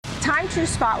time to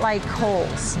spotlight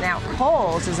Kohl's. Now,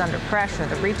 Kohl's is under pressure.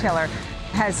 The retailer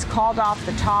has called off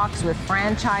the talks with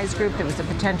Franchise Group. There was a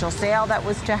potential sale that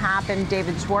was to happen.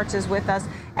 David Schwartz is with us,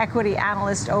 equity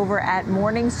analyst over at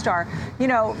Morningstar. You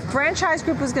know, Franchise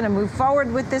Group was going to move forward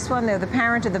with this one. They're the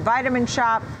parent of the Vitamin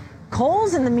Shoppe.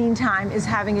 Kohl's, in the meantime, is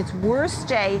having its worst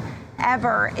day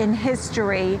ever in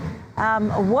history.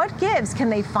 What gives? Can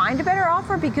they find a better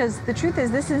offer? Because the truth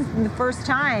is, this is the first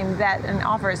time that an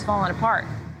offer has fallen apart.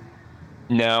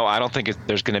 No, I don't think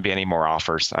there's going to be any more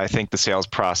offers. I think the sales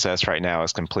process right now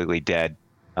is completely dead.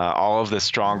 All of the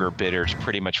stronger bidders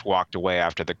pretty much walked away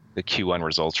after the Q1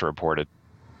 results were reported.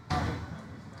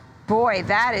 Boy,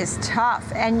 that is tough.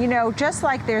 And, you know, just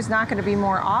like there's not going to be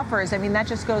more offers, I mean, that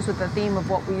just goes with the theme of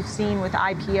what we've seen with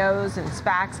IPOs and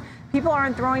SPACs. People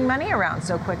aren't throwing money around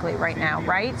so quickly right now,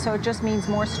 right? So it just means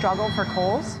more struggle for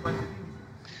Kohl's?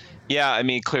 Yeah, I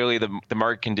mean, clearly the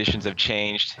market conditions have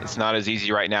changed. It's not as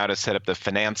easy right now to set up the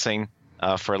financing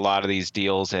for a lot of these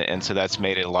deals, and so that's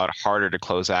made it a lot harder to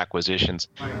close acquisitions.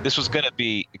 This was going to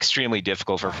be extremely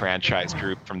difficult for Franchise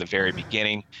Group from the very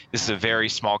beginning. This is a very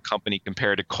small company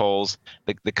compared to Kohl's.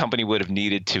 The company would have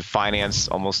needed to finance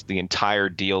almost the entire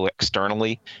deal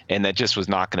externally, and that just was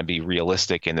not going to be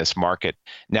realistic in this market.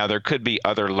 Now, there could be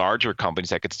other larger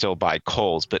companies that could still buy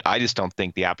Kohl's, but I just don't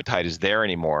think the appetite is there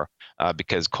anymore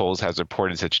because Kohl's has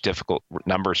reported such difficult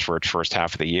numbers for its first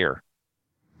half of the year.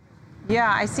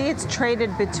 Yeah, I see it's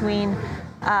traded between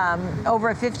over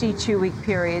a 52-week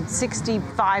period,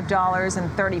 $65 and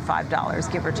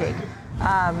 $35, give or take.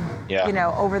 You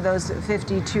know, over those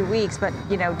 52 weeks. But,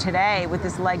 you know, today with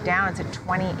this leg down, it's at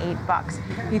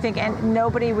 $28. You think, and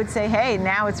nobody would say, hey,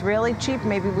 now it's really cheap.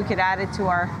 Maybe we could add it to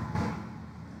our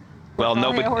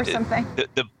portfolio or something.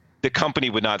 The company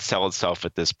would not sell itself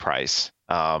at this price.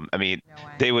 I mean,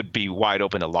 they would be wide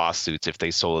open to lawsuits if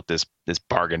they sold at this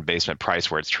bargain basement price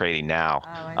where it's trading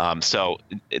now. So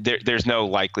there's no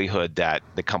likelihood that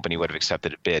the company would have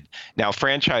accepted a bid. Now,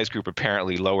 Franchise Group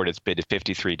apparently lowered its bid to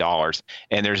 $53,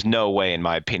 and there's no way, in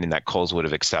my opinion, that Kohl's would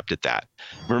have accepted that.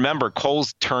 Remember,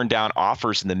 Kohl's turned down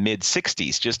offers in the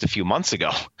mid-60s just a few months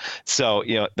ago. So,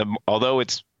 you know, although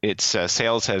its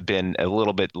sales have been a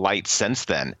little bit light since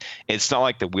then, it's not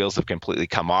like the wheels have completely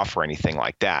come off or anything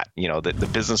like that. You know, the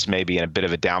business may be in a bit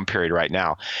of a down period right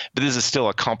now, but this is still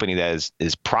a company that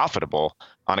is profitable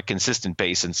on a consistent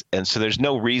basis. And so there's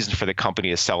no reason for the company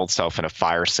to sell itself in a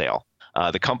fire sale.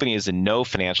 The company is in no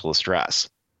financial distress.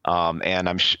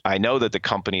 And I know that the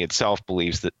company itself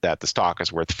believes that the stock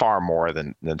is worth far more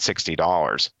than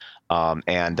 $60.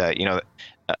 You know,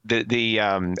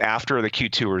 after the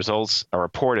Q2 results are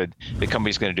reported, the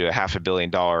company's going to do a $500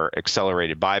 million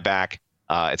accelerated buyback.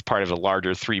 It's part of a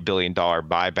larger $3 billion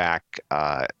buyback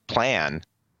plan.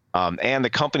 And the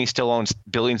company still owns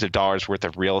billions of dollars worth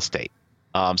of real estate.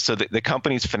 So the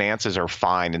company's finances are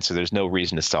fine, and so there's no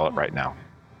reason to sell it right now.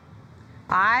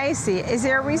 I see. Is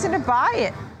there a reason to buy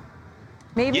it?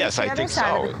 Maybe yes, it's the other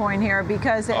side of the coin here,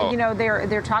 because you know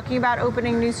they're talking about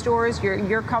opening new stores.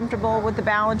 You're comfortable with the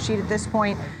balance sheet at this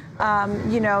point.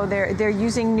 You know, they're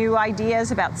using new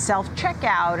ideas about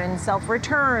self-checkout and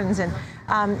self-returns, and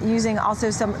using also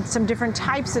some different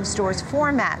types of stores.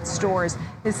 Format stores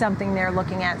is something they're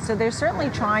looking at. So they're certainly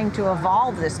trying to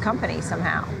evolve this company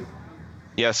somehow.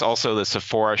 Yes, also the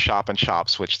Sephora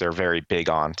shop-in-shops, which they're very big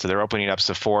on. So they're opening up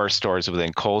Sephora stores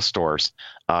within Kohl's stores,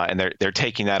 and they're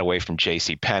taking that away from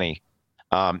JCPenney.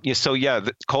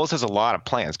 Kohl's has a lot of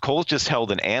plans. Kohl's just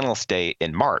held an analyst day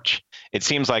in March. It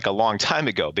seems like a long time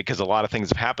ago because a lot of things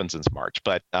have happened since March.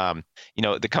 But you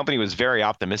know, the company was very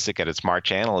optimistic at its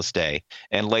March analyst day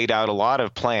and laid out a lot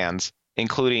of plans,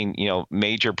 including, you know,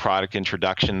 major product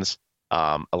introductions,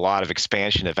 a lot of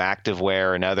expansion of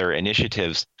activewear and other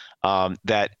initiatives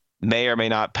that may or may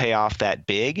not pay off that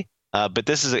big. But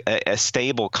this is a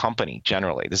stable company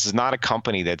generally. This is not a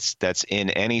company that's in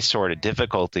any sort of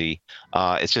difficulty.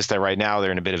 It's just that right now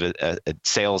they're in a bit of a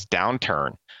sales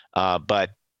downturn.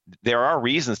 But there are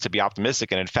reasons to be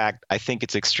optimistic. And in fact, I think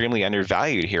it's extremely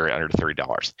undervalued here at under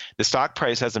 $30. The stock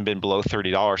price hasn't been below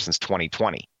 $30 since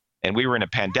 2020. And we were in a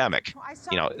pandemic,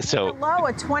 you know, so low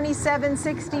at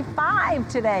 $27.65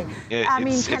 today. Can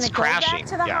it go back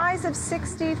to the highs of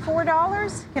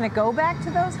 $64? Can it go back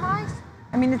to those highs?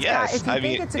 I mean, if you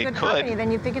think it's a good company,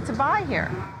 then you think it's a buy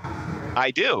here. I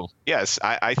do. Yes,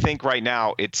 I think right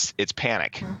now it's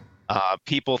panic.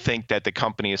 People think that the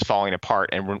company is falling apart,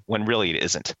 and when really it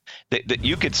isn't. That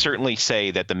you could certainly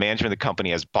say that the management of the company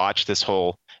has botched this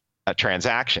whole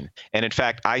transaction. And in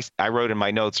fact, I wrote in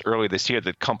my notes earlier this year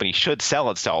that the company should sell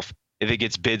itself if it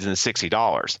gets bids in the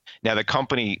 $60. Now, the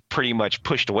company pretty much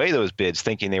pushed away those bids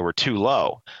thinking they were too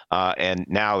low, and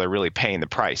now they're really paying the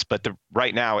price. But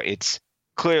right now, it's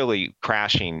clearly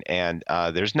crashing, and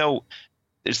there's no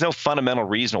fundamental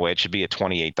reason why it should be at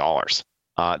 $28.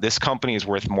 This company is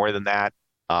worth more than that.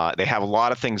 They have a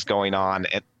lot of things going on.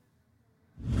 And,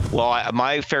 well,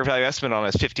 my fair value estimate on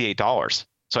it is $58.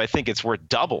 So I think it's worth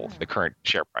double the current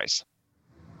share price.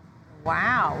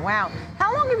 Wow, wow.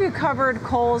 How long have you covered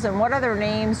Kohl's, and what other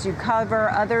names do you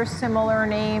cover? Other similar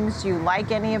names? Do you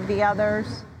like any of the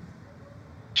others?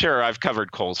 Sure, I've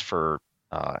covered Kohl's for,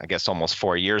 I guess, almost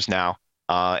 4 years now.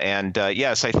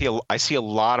 Yes, I see a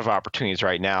lot of opportunities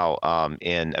right now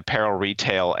in apparel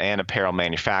retail and apparel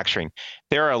manufacturing.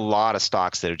 There are a lot of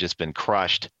stocks that have just been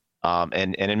crushed.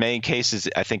 And in many cases,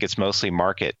 I think it's mostly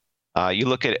market. You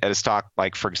look at a stock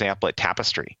like, for example, at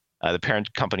Tapestry, the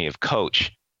parent company of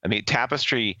Coach. I mean,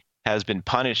 Tapestry has been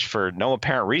punished for no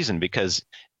apparent reason because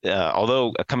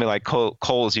although a company like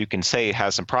Kohl's, you can say,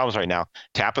 has some problems right now,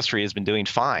 Tapestry has been doing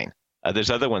fine. There's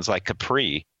other ones like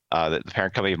Capri, the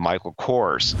parent company of Michael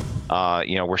Kors.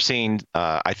 We're seeing,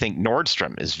 I think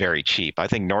Nordstrom is very cheap. I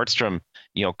think Nordstrom,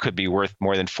 could be worth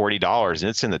more than $40, and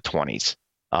it's in the 20s.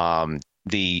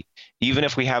 Even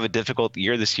if we have a difficult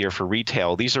year this year for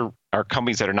retail, these are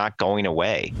companies that are not going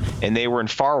away, and they were in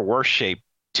far worse shape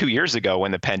 2 years ago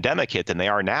when the pandemic hit than they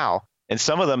are now. And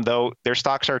some of them, though, their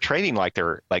stocks are trading like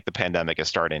the pandemic is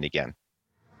starting again.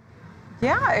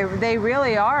 Yeah, they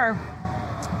really are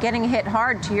getting hit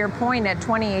hard. To your point, at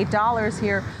 $28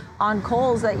 here on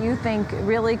Kohl's, that you think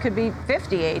really could be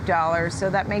 $58. So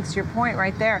that makes your point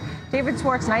right there. David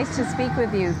Schwartz, nice to speak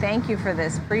with you. Thank you for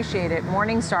this. Appreciate it.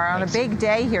 Morningstar on a big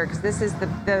day here, because this is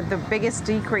the biggest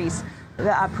decrease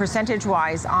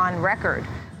percentage-wise on record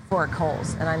for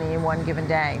Kohl's and on any one given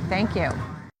day. Thank you.